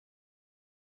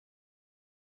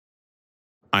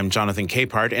I'm Jonathan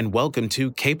Capehart, and welcome to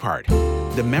Capehart.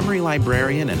 The Memory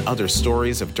Librarian and Other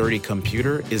Stories of Dirty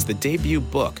Computer is the debut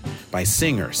book by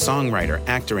singer, songwriter,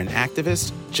 actor, and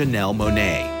activist Janelle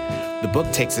Monáe. The book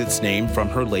takes its name from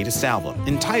her latest album,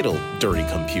 entitled Dirty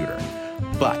Computer.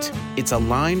 But it's a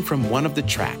line from one of the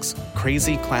tracks,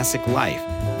 Crazy Classic Life,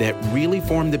 that really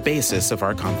formed the basis of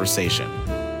our conversation.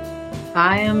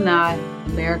 I am not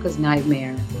America's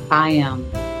nightmare. I am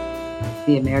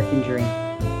the American dream.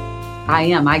 I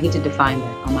am. I get to define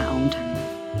that on my own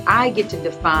terms. I get to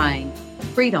define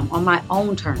freedom on my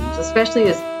own terms, especially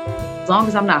as long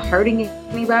as I'm not hurting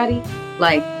anybody.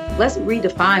 Like, let's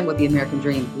redefine what the American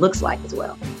dream looks like as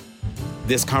well.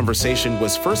 This conversation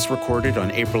was first recorded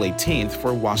on April 18th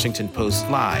for Washington Post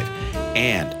Live.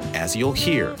 And as you'll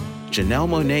hear, Janelle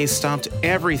Monáe stopped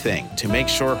everything to make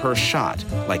sure her shot,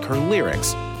 like her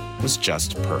lyrics, was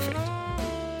just perfect.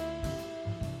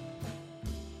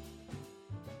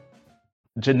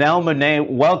 Janelle Monáe,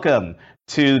 welcome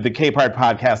to the Capehart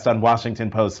podcast on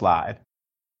Washington Post Live.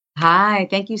 Hi,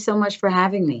 thank you so much for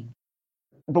having me.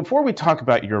 Before we talk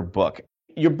about your book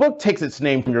takes its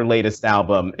name from your latest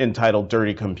album entitled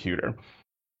Dirty Computer.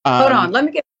 Hold on, let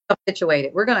me get myself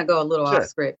situated. We're going to go a little off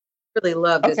script. Really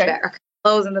love this back.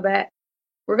 Clothes in the back.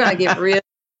 We're going to get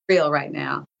real right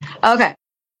now. Okay.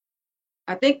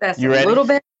 I think that's little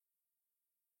bit.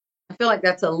 I feel like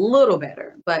that's a little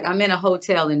better, but I'm in a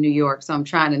hotel in New York, so I'm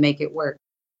trying to make it work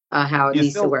how it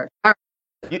needs to work. All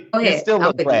right. You still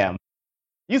look glam.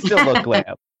 You still look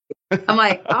glam. I'm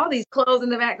like, all these clothes in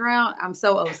the background. I'm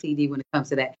so OCD when it comes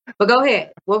to that. But go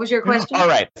ahead. What was your question? All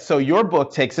right. So your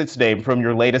book takes its name from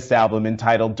your latest album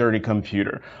entitled Dirty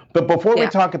Computer. But before we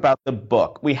talk about the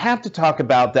book, we have to talk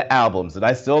about the albums, and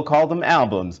I still call them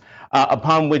albums,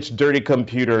 upon which Dirty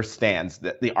Computer stands.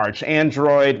 The Arch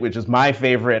Android, which is my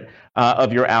favorite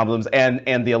of your albums,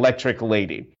 and The Electric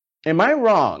Lady. Am I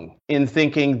wrong in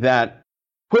thinking that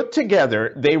put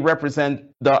together, they represent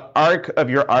the arc of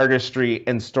your artistry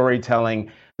and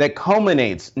storytelling that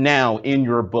culminates now in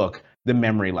your book, The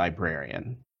Memory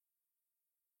Librarian?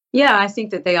 Yeah, I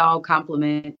think that they all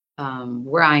complement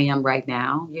where I am right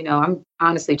now. You know, I'm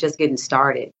honestly just getting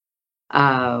started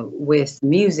with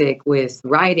music, with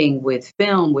writing, with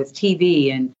film, with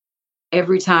TV. And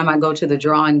every time I go to the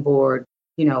drawing board,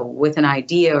 you know, with an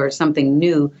idea or something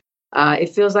new, it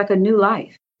feels like a new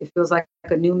life. It feels like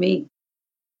a new me.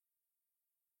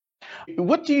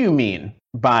 What do you mean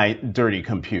by Dirty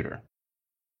Computer?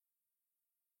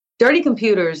 Dirty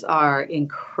computers are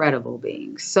incredible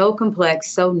beings, so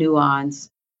complex, so nuanced.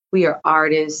 We are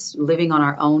artists living on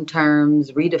our own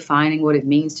terms, redefining what it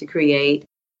means to create.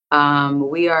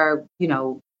 We are, you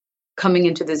know, coming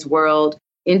into this world,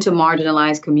 into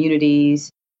marginalized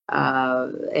communities.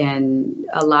 And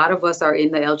a lot of us are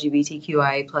in the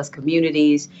LGBTQIA plus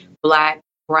communities, Black,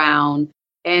 Brown,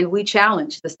 and we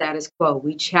challenge the status quo.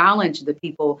 We challenge the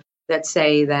people that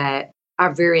say that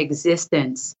our very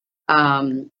existence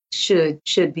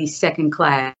should be second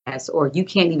class, or you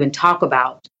can't even talk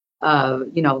about.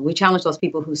 We challenge those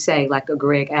people who say, like a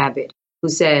Greg Abbott, who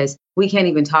says we can't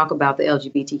even talk about the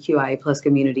LGBTQIA plus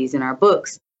communities in our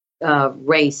books,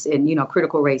 race and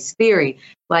critical race theory.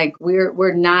 Like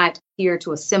we're not here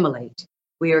to assimilate.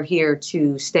 We are here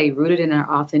to stay rooted in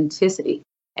our authenticity.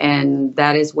 And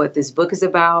that is what this book is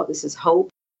about. This is hope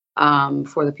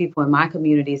for the people in my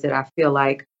communities that I feel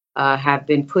like have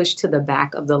been pushed to the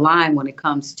back of the line when it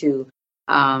comes to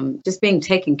just being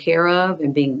taken care of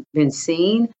and being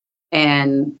seen.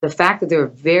 And the fact that they're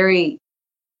very,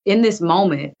 in this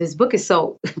moment, this book is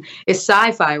so, it's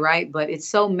sci-fi, right? But it's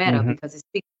so meta because it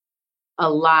speaks a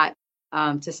lot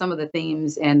to some of the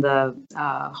themes and the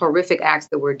horrific acts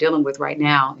that we're dealing with right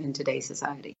now in today's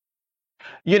society.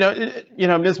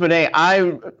 Ms. Monáe,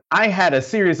 I had a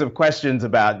series of questions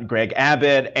about Greg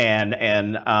Abbott and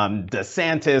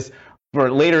DeSantis for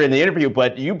later in the interview,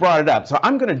 but you brought it up. So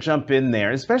I'm going to jump in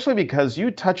there, especially because you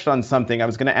touched on something I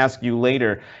was going to ask you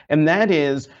later, and that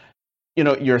is,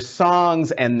 your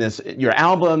songs and your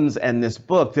albums and this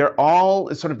book, they're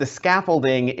all sort of, the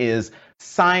scaffolding is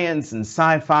science and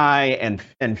sci-fi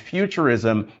and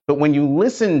futurism. But when you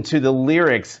listen to the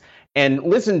lyrics and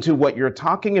listen to what you're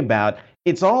talking about,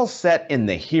 it's all set in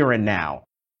the here and now,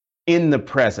 in the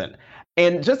present.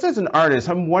 And just as an artist,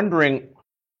 I'm wondering,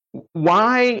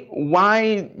 why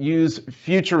use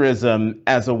futurism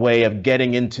as a way of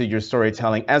getting into your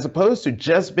storytelling, as opposed to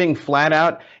just being flat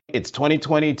out, it's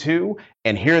 2022,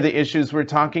 and here are the issues we're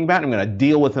talking about, and I'm going to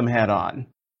deal with them head on?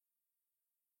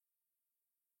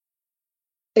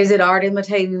 Is it art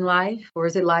imitating life, or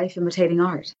is it life imitating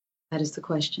art? That is the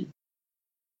question.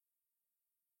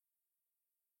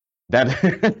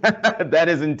 That that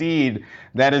is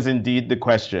indeed the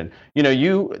question. You know,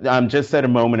 you just said a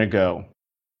moment ago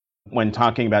when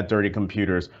talking about dirty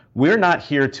computers, we're not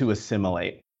here to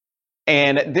assimilate.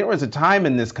 And there was a time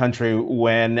in this country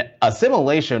when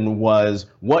assimilation was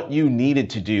what you needed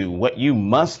to do, what you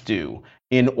must do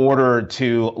in order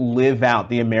to live out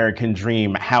the American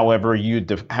dream, however you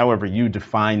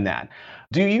define that.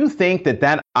 Do you think that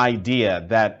that idea,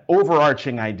 that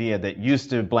overarching idea that used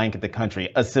to blanket the country,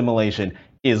 assimilation,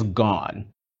 is gone?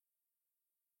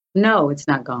 No, it's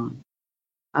not gone.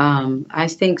 I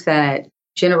think that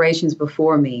generations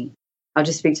before me, I'll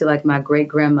just speak to like my great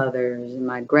grandmothers and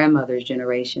my grandmother's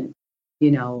generation.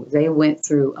 You know, they went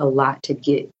through a lot to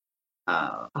get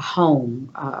a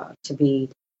home, to be,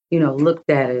 you know, looked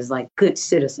at as like good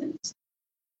citizens.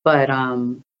 But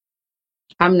I'm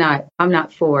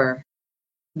not for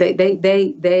they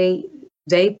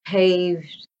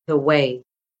paved the way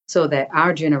so that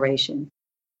our generation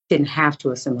didn't have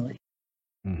to assimilate.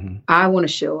 Hmm. I want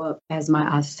to show up as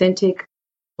my authentic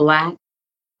Black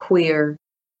queer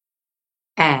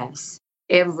ass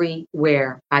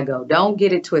everywhere I go. Don't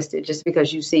get it twisted just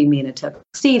because you see me in a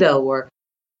tuxedo or,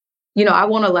 you know, I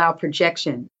won't allow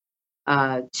projection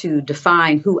to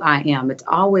define who I am. It's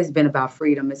always been about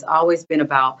freedom. It's always been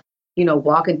about, you know,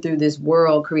 walking through this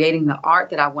world, creating the art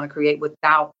that I want to create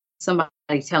without somebody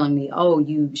telling me, oh,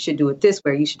 you should do it this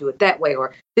way, or you should do it that way,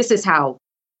 or this is how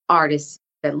artists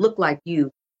that look like you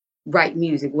write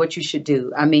music, what you should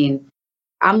do. I mean,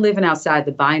 I'm living outside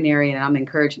the binary, and I'm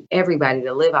encouraging everybody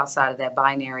to live outside of that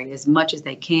binary as much as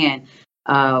they can.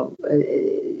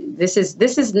 This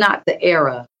is not the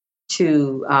era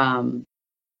to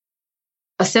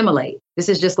assimilate. This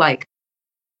is just like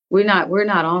we're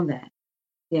not on that.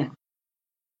 Yeah.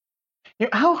 You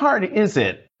know, how hard is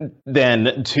it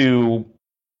then to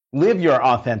live your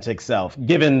authentic self,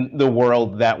 given the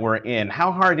world that we're in?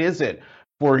 How hard is it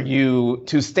for you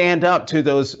to stand up to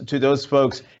those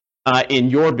folks in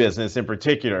your business in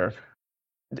particular,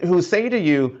 who say to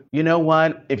you, you know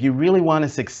what, if you really want to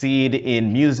succeed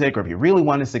in music or if you really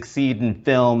want to succeed in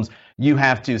films, you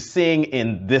have to sing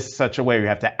in this such a way, or you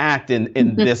have to act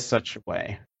in this such a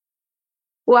way?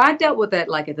 Well, I dealt with that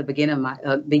like at the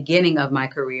beginning of my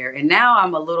career, and now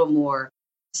I'm a little more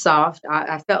soft.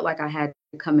 I felt like I had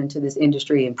to come into this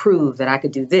industry and prove that I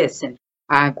could do this, and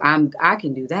I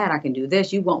can do that. I can do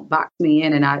this. You won't box me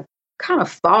in, and I kind of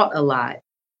fought a lot.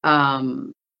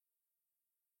 Um,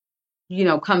 you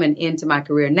know, coming into my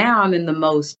career. Now I'm in the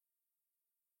most,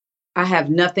 I have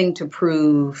nothing to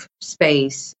prove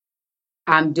space.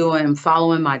 I'm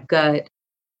following my gut.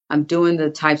 I'm doing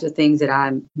the types of things that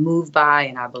I'm moved by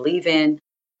and I believe in.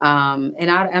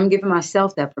 I'm giving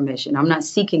myself that permission. I'm not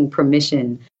seeking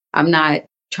permission. I'm not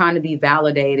trying to be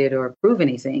validated or prove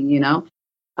anything, you know?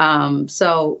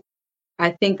 So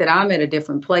I think that I'm at a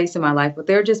different place in my life, but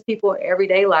there are just people in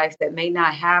everyday life that may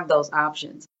not have those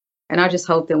options. And I just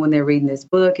hope that when they're reading this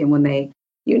book and when they,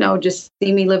 you know, just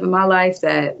see me living my life,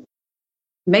 that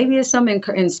maybe it's some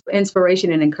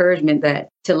inspiration and encouragement that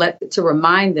to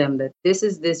remind them that this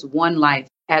is this one life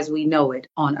as we know it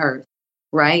on earth,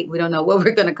 right? We don't know what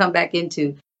we're going to come back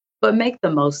into, but make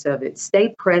the most of it.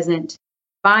 Stay present,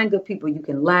 find good people you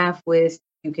can laugh with,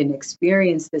 you can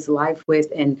experience this life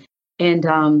with, and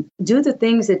do the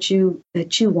things that you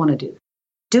want to do.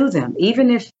 Do them, even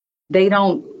if they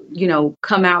don't, you know,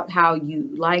 come out how you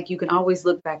like. You can always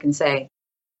look back and say,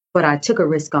 but I took a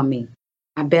risk on me.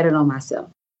 I bet it on myself.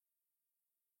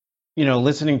 You know,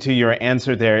 listening to your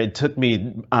answer there, it took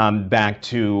me back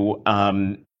to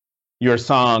your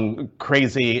song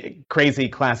 "Crazy Crazy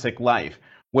Classic Life,"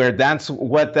 where that's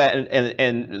what that,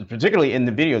 and particularly in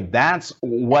the video, that's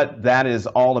what that is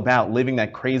all about, living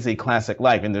that crazy classic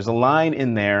life. And there's a line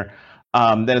in there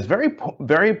that is very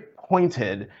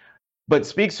pointed, but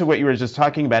speaks to what you were just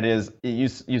talking about. Is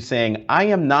you saying, "I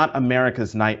am not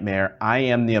America's nightmare. I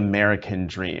am the American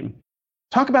dream."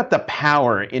 Talk about the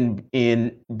power in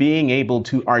being able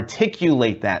to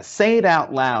articulate that, say it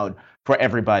out loud for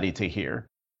everybody to hear.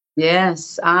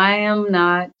 Yes, I am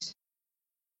not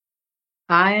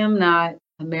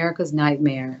America's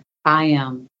nightmare. I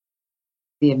am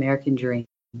the American dream.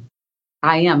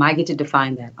 I get to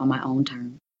define that on my own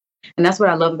terms. And that's what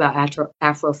I love about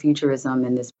Afrofuturism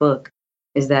in this book,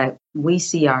 is that we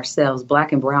see ourselves,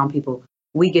 Black and brown people,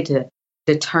 we get to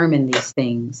determine these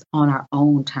things on our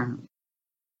own terms.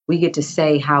 We get to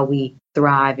say how we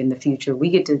thrive in the future. We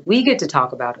get to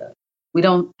talk about it. We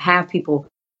don't have people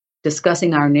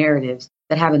discussing our narratives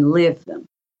that haven't lived them,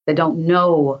 that don't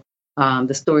know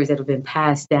the stories that have been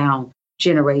passed down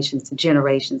generations to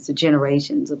generations to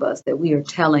generations of us, that we are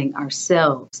telling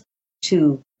ourselves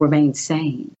to remain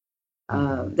sane.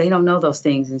 They don't know those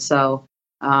things. And so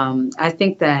I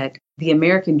think that the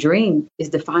American dream is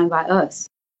defined by us.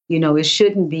 It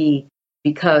shouldn't be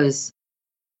because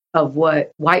of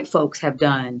what white folks have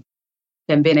done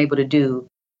and been able to do.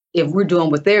 If we're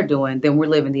doing what they're doing, then we're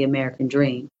living the American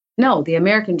dream. No, the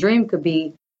American dream could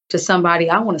be to somebody,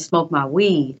 I want to smoke my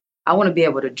weed. I want to be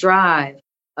able to drive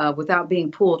without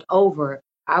being pulled over.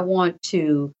 I want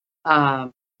to,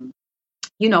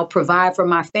 provide for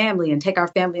my family and take our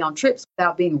family on trips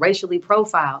without being racially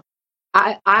profiled.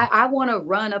 I want to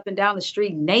run up and down the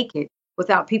street naked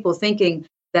without people thinking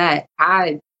that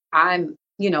I'm,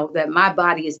 that my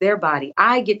body is their body.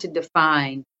 I get to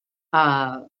define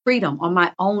freedom on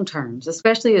my own terms,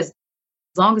 especially as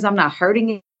long as I'm not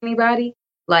hurting anybody.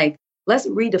 Like, let's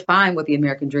redefine what the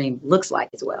American dream looks like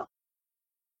as well.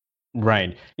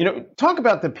 Right. Talk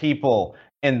about the people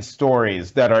and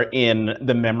stories that are in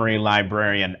the Memory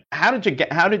Librarian. How did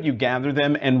you gather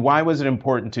them, and why was it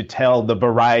important to tell the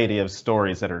variety of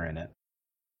stories that are in it?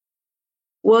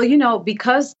 Well,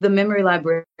 because the Memory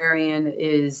Librarian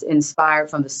is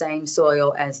inspired from the same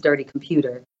soil as Dirty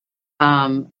Computer,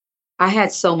 I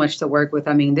had so much to work with.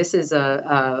 I mean, this is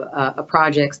a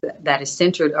project that is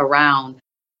centered around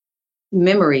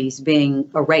memories being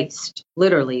erased,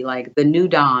 literally, like the New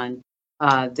Dawn,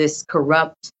 this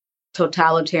corrupt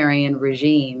totalitarian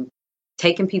regime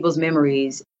taking people's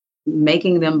memories,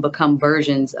 making them become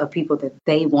versions of people that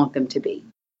they want them to be.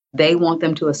 They want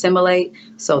them to assimilate,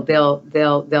 so they'll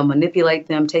manipulate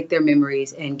them, take their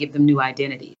memories, and give them new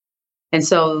identities. And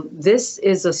so this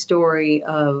is a story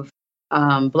of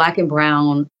Black and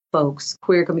brown folks,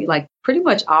 queer community, like pretty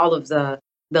much all of the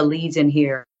leads in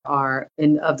here are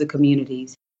of the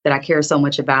communities that I care so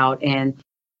much about, and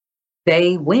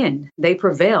they win, they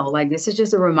prevail. Like, this is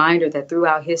just a reminder that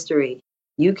throughout history,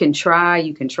 you can try,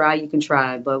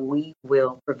 but we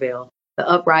will prevail. The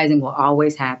uprising will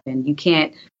always happen. You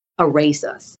can't erase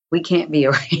us. We can't be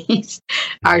erased.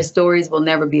 Our stories will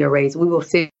never be erased. We will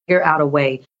figure out a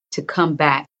way to come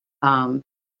back to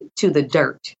the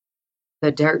dirt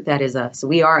that is us.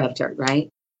 We are of dirt, right?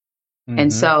 Mm-hmm.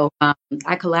 And so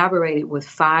I collaborated with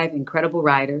 5 incredible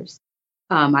writers.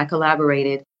 I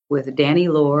collaborated with Danny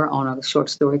Lore on a short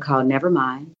story called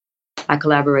Nevermind. I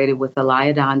collaborated with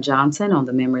Elia Don Johnson on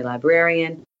The Memory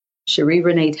Librarian, Cherie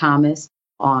Renee Thomas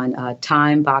on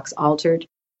Time Box Altered,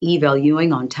 Eve L.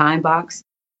 Ewing on Time Box.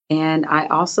 And I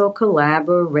also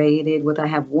collaborated with, I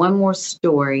have one more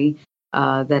story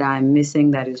that I'm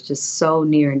missing that is just so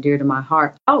near and dear to my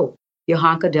heart. Oh,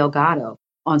 Yohanka Delgado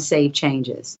on Save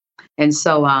Changes. And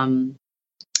so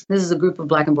this is a group of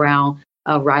Black and brown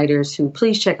writers who,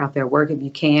 please check out their work if you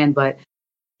can, but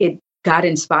it got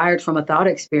inspired from a thought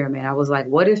experiment. I was like,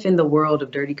 what if in the world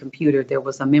of Dirty Computer, there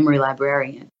was a memory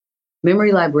librarian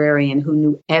who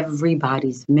knew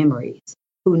everybody's memories,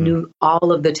 who knew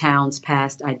all of the town's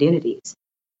past identities?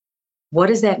 What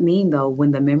does that mean, though,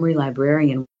 when the memory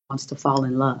librarian wants to fall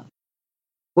in love?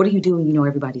 What do you do when you know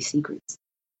everybody's secrets?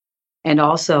 And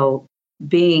also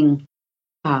being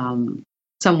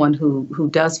someone who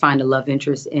does find a love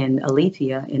interest in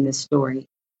Alethea in this story,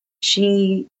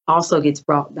 she also gets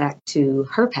brought back to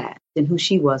her past and who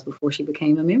she was before she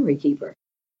became a memory keeper.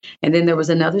 And then there was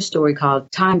another story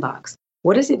called Time Box.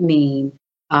 What does it mean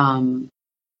to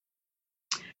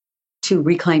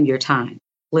reclaim your time,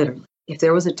 literally? If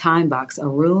there was a time box, a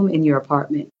room in your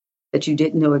apartment that you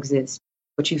didn't know exists,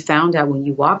 but you found out when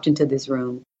you walked into this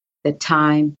room that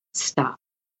time stopped.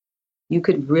 You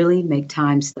could really make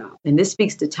time stop. And this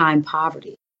speaks to time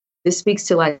poverty. This speaks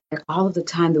to like all of the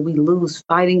time that we lose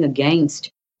fighting against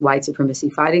white supremacy,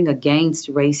 fighting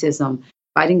against racism,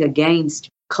 fighting against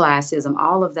classism,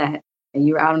 all of that. And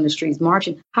you're out on the streets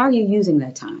marching. How are you using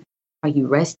that time? Are you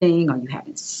resting? Are you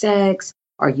having sex?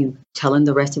 Are you telling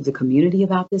the rest of the community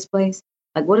about this place?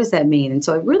 Like, what does that mean? And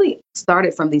so it really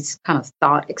started from these kind of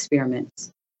thought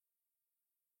experiments.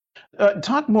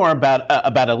 Talk more about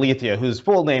Alethea, whose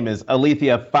full name is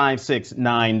Alethea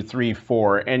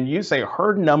 56934, and you say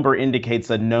her number indicates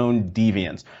a known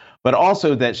deviance, but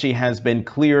also that she has been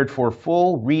cleared for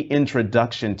full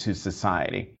reintroduction to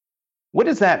society. What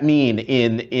does that mean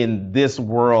in this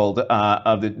world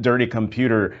of the Dirty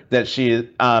Computer, that she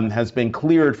has been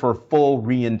cleared for full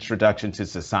reintroduction to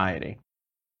society?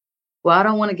 Well, I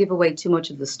don't want to give away too much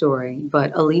of the story,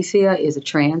 but Alethea is a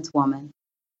trans woman.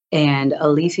 And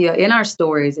Alethea, in our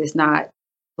stories, it's not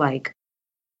like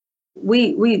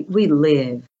we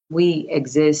live, we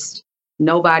exist.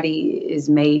 Nobody is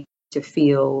made to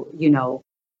feel,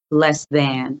 less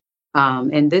than.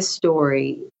 And this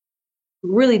story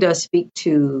really does speak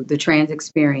to the trans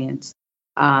experience.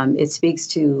 It speaks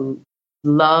to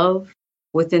love.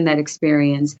 within that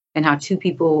experience and how two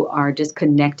people are just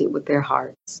connected with their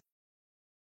hearts.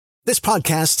 This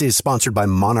podcast is sponsored by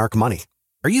Monarch Money.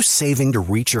 Are you saving to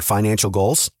reach your financial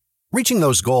goals? Reaching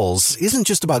those goals isn't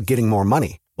just about getting more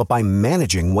money, but by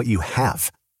managing what you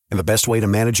have. And the best way to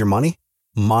manage your money?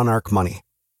 Monarch Money.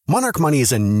 Monarch Money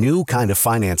is a new kind of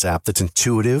finance app that's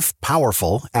intuitive,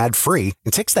 powerful, ad-free,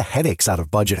 and takes the headaches out of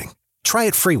budgeting. Try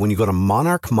it free when you go to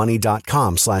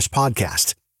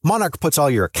monarchmoney.com/podcast. Monarch puts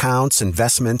all your accounts,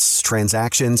 investments,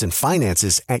 transactions, and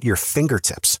finances at your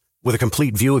fingertips. With a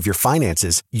complete view of your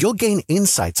finances, you'll gain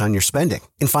insights on your spending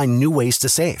and find new ways to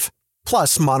save.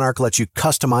 Plus, Monarch lets you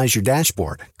customize your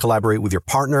dashboard, collaborate with your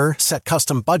partner, set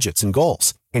custom budgets and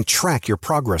goals, and track your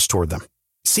progress toward them.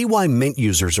 See why Mint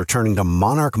users are turning to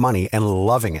Monarch Money and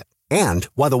loving it, and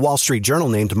why the Wall Street Journal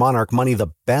named Monarch Money the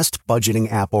best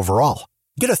budgeting app overall.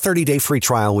 Get a 30-day free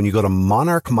trial when you go to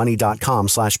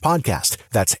monarchmoney.com/podcast.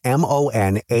 That's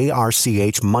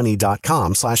MONARCH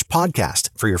money.com/podcast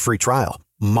for your free trial.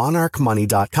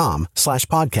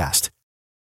 monarchmoney.com/podcast.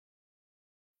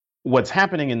 What's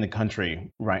happening in the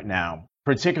country right now,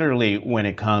 particularly when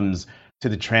it comes to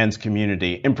the trans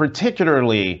community, and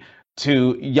particularly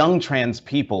to young trans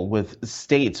people, with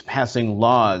states passing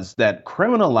laws that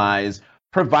criminalize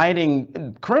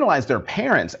their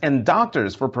parents and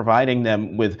doctors for providing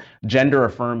them with gender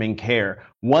affirming care.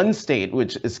 One state,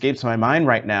 which escapes my mind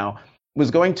right now,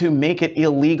 was going to make it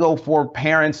illegal for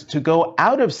parents to go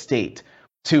out of state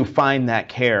to find that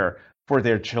care for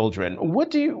their children. What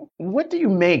do you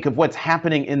make of what's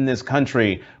happening in this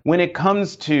country when it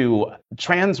comes to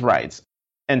trans rights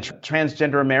and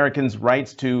transgender Americans'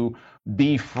 rights to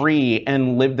be free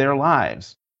and live their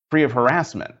lives free of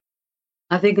harassment?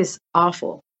 I think it's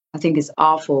awful. I think it's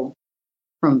awful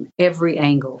from every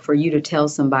angle for you to tell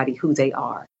somebody who they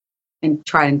are and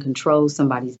try and control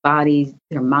somebody's body,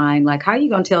 their mind. Like, how are you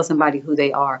going to tell somebody who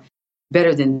they are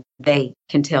better than they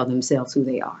can tell themselves who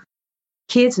they are?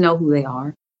 Kids know who they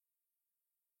are.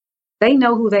 They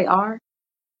know who they are.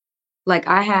 Like,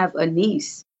 I have a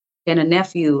niece and a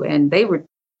nephew, and they were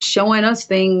showing us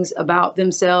things about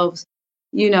themselves,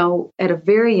 at a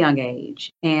very young age.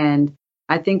 And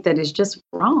I think that is just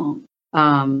wrong.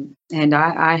 And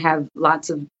I have lots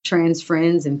of trans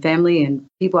friends and family and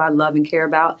people I love and care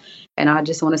about. And I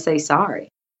just want to say sorry.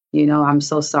 I'm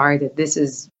so sorry that this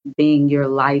is being your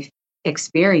life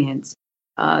experience,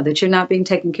 that you're not being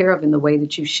taken care of in the way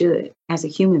that you should as a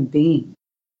human being.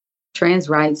 Trans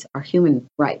rights are human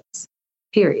rights,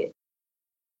 period.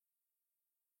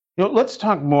 Let's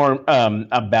talk more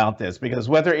about this, because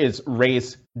whether it's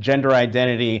race, gender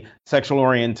identity, sexual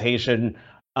orientation,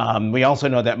 we also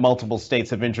know that multiple states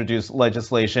have introduced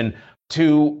legislation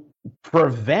to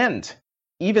prevent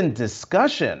even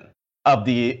discussion of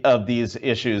these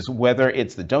issues, whether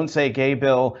it's the Don't Say Gay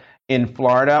bill in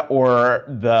Florida or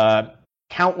the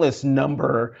countless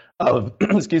number of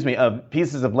of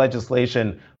pieces of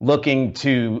legislation looking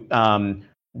to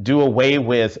do away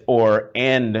with or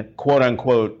end, quote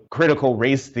unquote, critical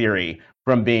race theory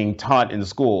from being taught in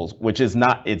schools, which is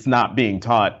it's not being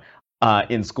taught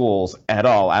in schools at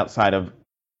all, outside of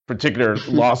particular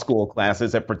law school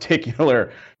classes at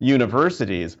particular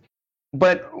universities.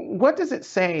 But what does it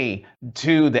say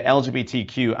to the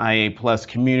LGBTQIA plus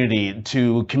community,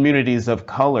 to communities of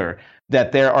color,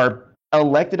 that there are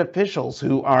elected officials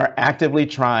who are actively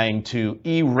trying to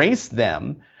erase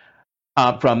them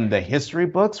from the history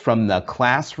books, from the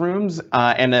classrooms,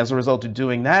 and as a result of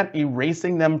doing that,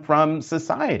 erasing them from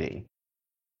society?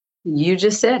 You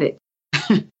just said it.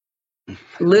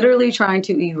 Literally trying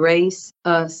to erase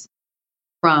us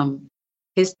from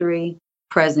history,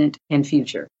 present, and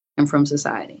future, and from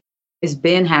society. It's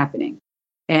been happening.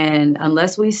 And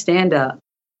unless we stand up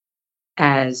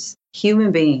as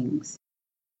human beings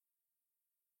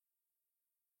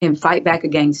and fight back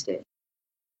against it,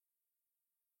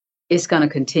 it's going to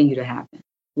continue to happen.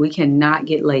 We cannot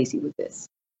get lazy with this.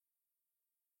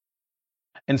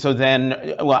 And so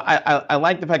then, well, I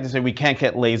like the fact that we can't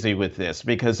get lazy with this,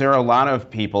 because there are a lot of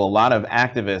people, a lot of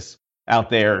activists out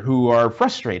there who are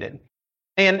frustrated,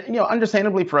 and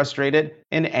understandably frustrated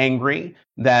and angry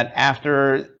that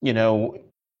after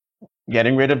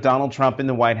getting rid of Donald Trump in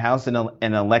the White House and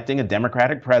electing a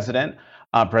Democratic president,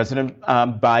 President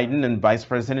Biden and Vice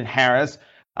President Harris,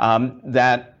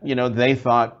 that they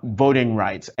thought voting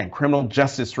rights and criminal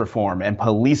justice reform and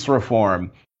police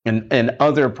reform and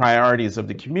other priorities of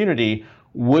the community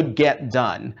would get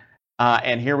done.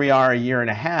 And here we are a year and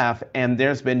a half, and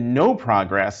there's been no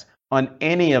progress on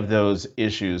any of those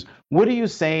issues. What do you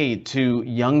say to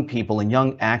young people and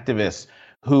young activists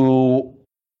who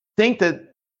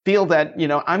feel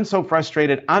that, I'm so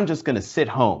frustrated, I'm just going to sit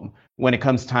home when it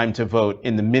comes time to vote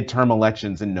in the midterm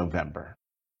elections in November?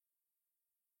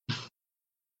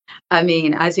 I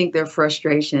mean, I think their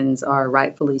frustrations are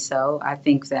rightfully so. I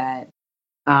think that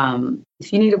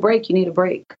if you need a break, you need a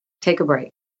break. Take a break.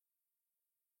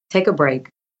 Take a break.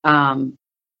 But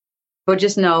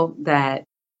just know that,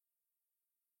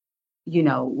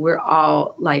 we're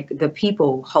all like the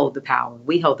people hold the power.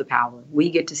 We hold the power.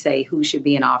 We get to say who should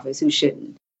be in office, who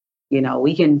shouldn't.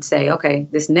 We can say, okay,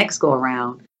 this next go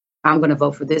around, I'm going to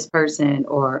vote for this person,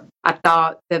 or I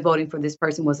thought that voting for this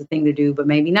person was a thing to do, but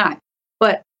maybe not.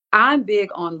 But I'm big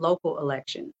on local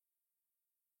elections,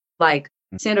 like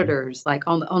senators, like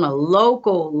on a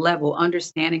local level,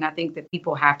 understanding. I think that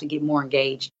people have to get more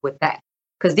engaged with that,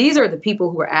 because these are the people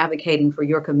who are advocating for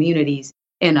your communities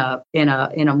in a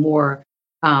more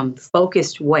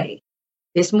focused way.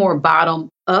 It's more bottom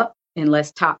up and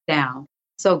less top down.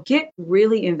 So get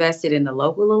really invested in the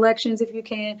local elections if you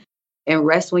can, and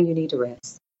rest when you need to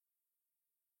rest.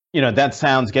 That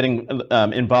sounds getting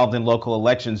involved in local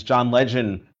elections. John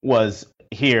Legend was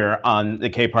here on the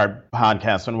Capehart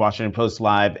podcast on Washington Post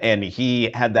Live, and he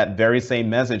had that very same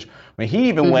message. I mean, he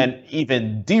even went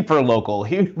even deeper local.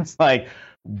 He was like,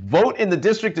 vote in the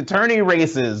district attorney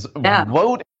races,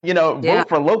 vote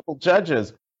for local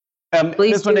judges.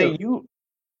 Please Ms. do. Monet,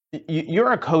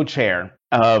 you're a co-chair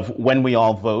of When We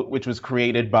All Vote, which was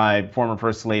created by former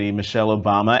First Lady Michelle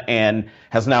Obama and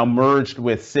has now merged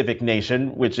with Civic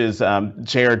Nation, which is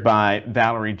chaired by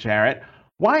Valerie Jarrett.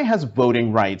 Why has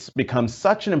voting rights become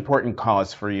such an important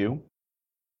cause for you?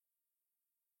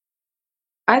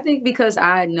 I think because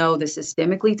I know that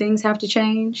systemically things have to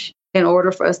change in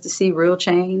order for us to see real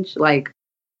change. Like,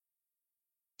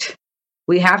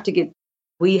 we have to get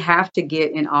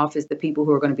in office the people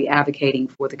who are going to be advocating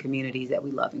for the communities that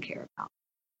we love and care about.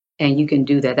 And you can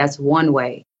do that. That's one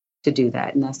way to do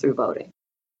that, and that's through voting.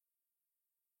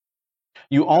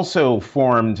 You also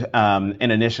formed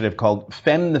an initiative called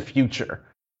Fem the Future,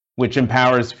 which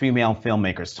empowers female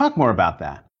filmmakers. Talk more about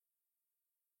that.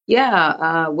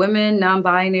 Yeah, women,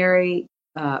 non-binary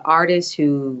artists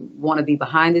who want to be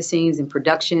behind the scenes in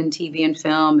production, TV and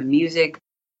film and music,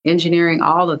 engineering,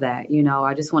 all of that.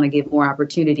 I just want to give more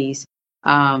opportunities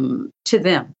to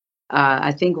them.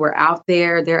 I think we're out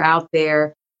there, they're out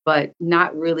there, but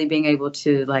not really being able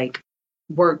to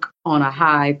work on a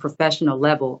high professional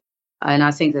level. And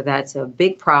I think that that's a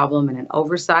big problem and an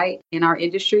oversight in our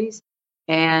industries.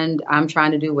 And I'm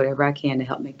trying to do whatever I can to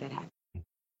help make that happen.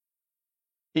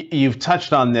 You've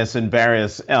touched on this in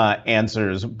various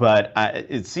answers, but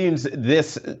it seems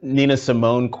this Nina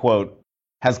Simone quote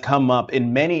has come up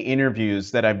in many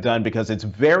interviews that I've done, because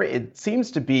it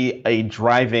seems to be a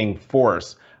driving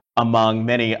force among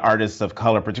many artists of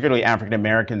color, particularly African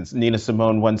Americans. Nina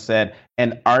Simone once said,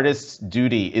 an artist's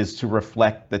duty is to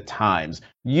reflect the times.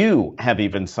 You have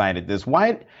even cited this.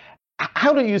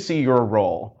 How do you see your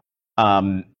role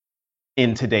in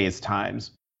today's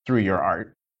times through your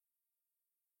art?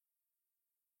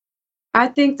 I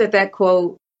think that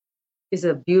quote is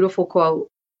a beautiful quote.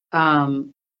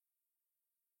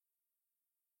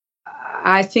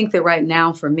 I think that right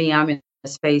now, for me, I'm in a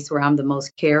space where I'm the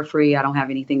most carefree. I don't have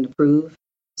anything to prove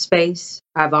space.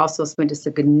 I've also spent a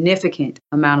significant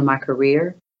amount of my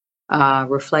career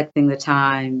reflecting the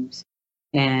times.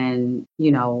 And,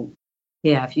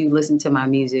 if you listen to my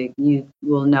music, you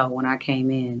will know when I came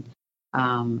in,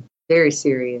 very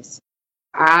serious.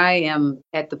 I am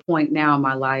at the point now in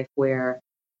my life where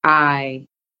I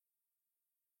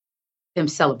am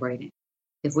celebrating.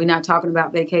 If we're not talking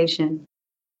about vacation,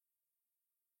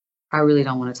 I really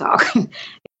don't want to talk.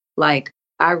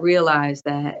 I realize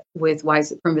that with white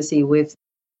supremacy, with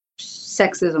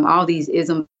sexism, all these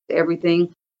isms,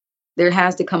 everything, there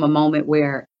has to come a moment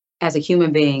where, as a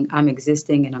human being, I'm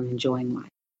existing and I'm enjoying life.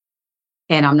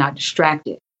 And I'm not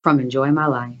distracted from enjoying my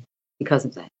life because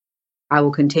of that. I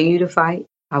will continue to fight.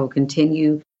 I will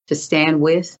continue to stand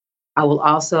with. I will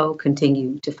also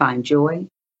continue to find joy.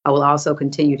 I will also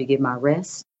continue to get my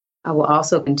rest. I will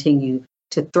also continue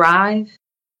to thrive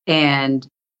and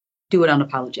do it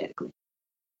unapologetically.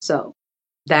 So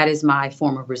that is my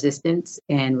form of resistance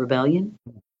and rebellion.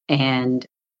 And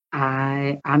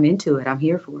I'm into it. I'm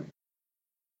here for it.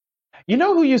 You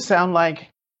know who you sound like,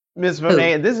 Ms.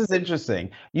 Monet? This is interesting.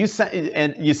 You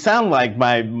sound like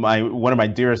my one of my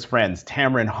dearest friends,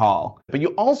 Tamron Hall. But you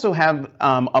also have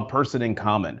a person in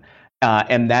common,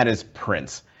 and that is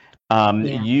Prince.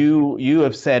 You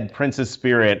have said Prince's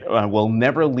spirit will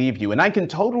never leave you, and I can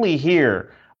totally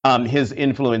hear his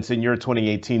influence in your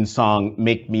 2018 song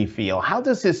 "Make Me Feel." How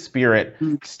does his spirit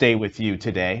stay with you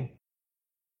today?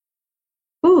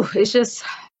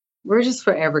 We're just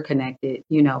forever connected.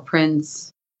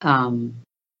 Prince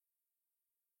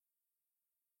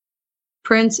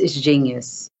Prince is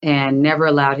genius and never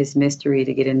allowed his mystery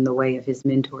to get in the way of his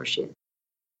mentorship.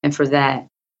 And for that,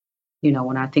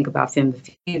 when I think about Femme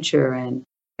the Future and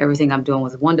everything I'm doing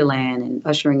with Wonderland and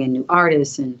ushering in new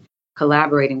artists and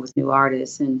collaborating with new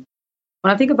artists, and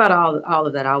when I think about all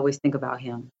of that, I always think about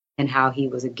him and how he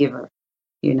was a giver.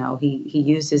 He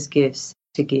used his gifts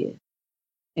to give.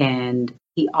 And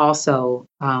he also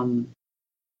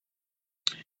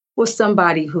was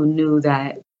somebody who knew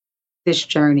that this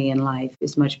journey in life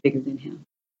is much bigger than him.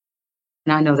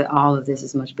 And I know that all of this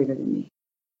is much bigger than me.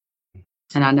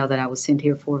 And I know that I was sent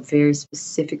here for a very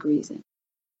specific reason.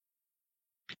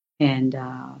 And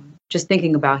just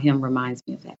thinking about him reminds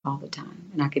me of that all the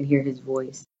time. And I can hear his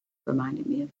voice reminding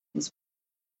me of his.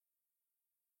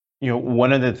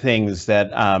 One of the things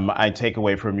that I take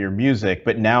away from your music,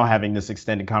 but now having this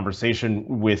extended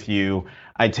conversation with you,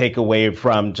 I take away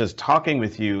from just talking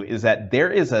with you is that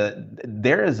there is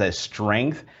a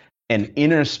strength, an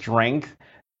inner strength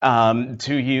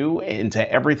to you and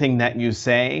to everything that you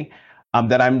say,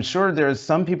 that I'm sure there's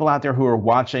some people out there who are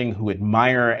watching who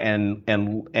admire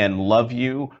and love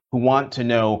you, who want to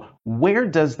know, where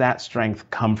does that strength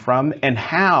come from and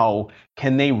how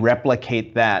can they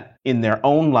replicate that in their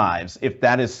own lives if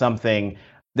that is something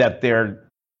that they're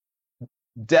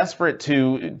desperate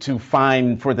to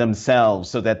find for themselves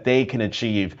so that they can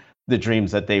achieve the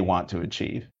dreams that they want to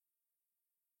achieve?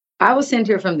 I was sent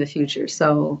here from the future,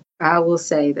 so I will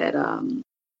say that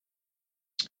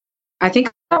I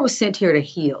think I was sent here to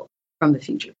heal from the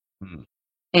future. Mm-hmm.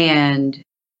 And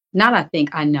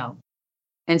I know.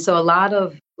 And so a lot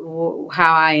of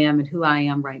how I am and who I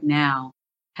am right now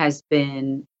has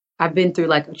been, I've been through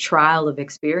like a trial of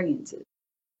experiences.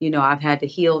 I've had to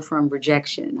heal from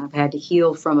rejection. I've had to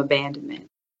heal from abandonment.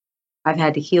 I've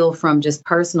had to heal from just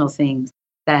personal things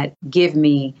that give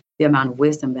me the amount of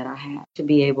wisdom that I have to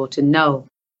be able to know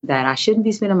that I shouldn't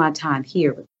be spending my time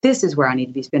here, but this is where I need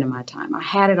to be spending my time. I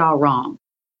had it all wrong.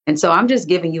 And so I'm just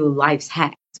giving you life's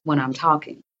hacks when I'm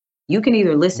talking. You can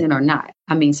either listen or not.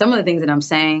 I mean, some of the things that I'm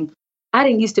saying, I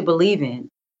didn't used to believe in.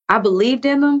 I believed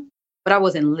in them, but I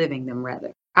wasn't living them,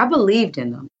 rather. I believed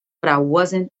in them, but I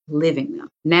wasn't living them.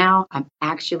 Now I'm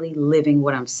actually living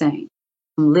what I'm saying.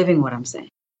 I'm living what I'm saying.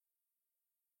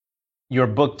 Your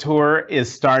book tour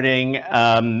is starting.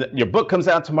 Your book comes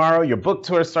out tomorrow. Your book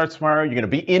tour starts tomorrow. You're going to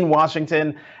be in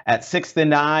Washington at 6th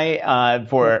and I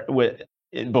before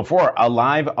a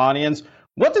live audience.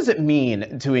 What does it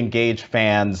mean to engage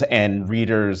fans and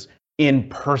readers in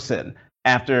person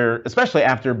especially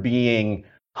after being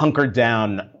hunkered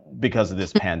down because of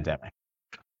this pandemic?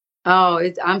 Oh,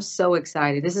 I'm so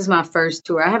excited. This is my first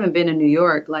tour. I haven't been in New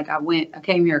York. I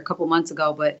came here a couple months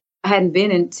ago, but I hadn't been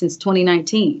in since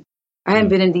 2019. I hadn't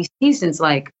been in DC since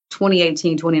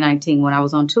 2018, 2019 when I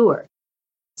was on tour.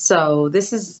 So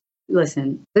this is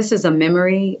a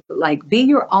memory, be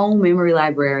your own memory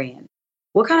librarian.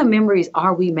 What kind of memories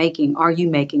are we making? Are you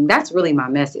making? That's really my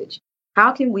message.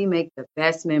 How can we make the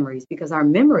best memories? Because our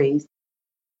memories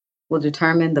will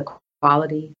determine the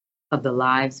quality of the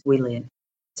lives we live.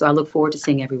 So I look forward to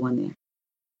seeing everyone there.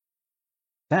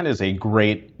 That is a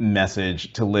great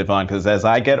message to live on, because as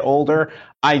I get older,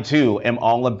 I too am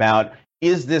all about,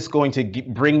 is this going to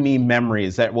bring me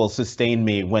memories that will sustain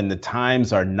me when the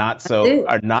times are not so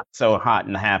hot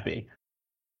and happy?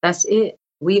 That's it.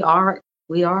 We are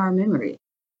our memory.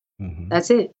 Mm-hmm. That's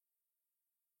it.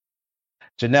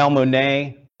 Janelle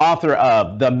Monáe, author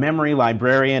of The Memory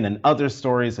Librarian and Other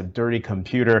Stories of Dirty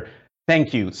Computer.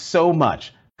 Thank you so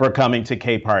much for coming to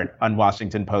Capehart on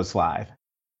Washington Post Live.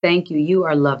 Thank you. You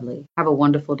are lovely. Have a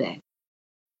wonderful day.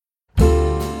 Thanks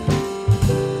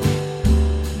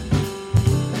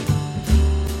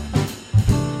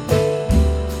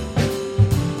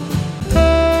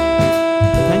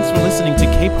for listening to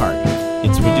Capehart.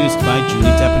 It's produced by Julie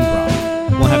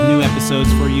Deppenbrock. We'll have new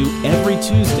episodes for you every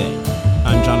Tuesday.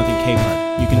 I'm Jonathan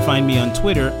Capehart. You can find me on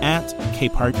Twitter at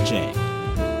CapehartJ.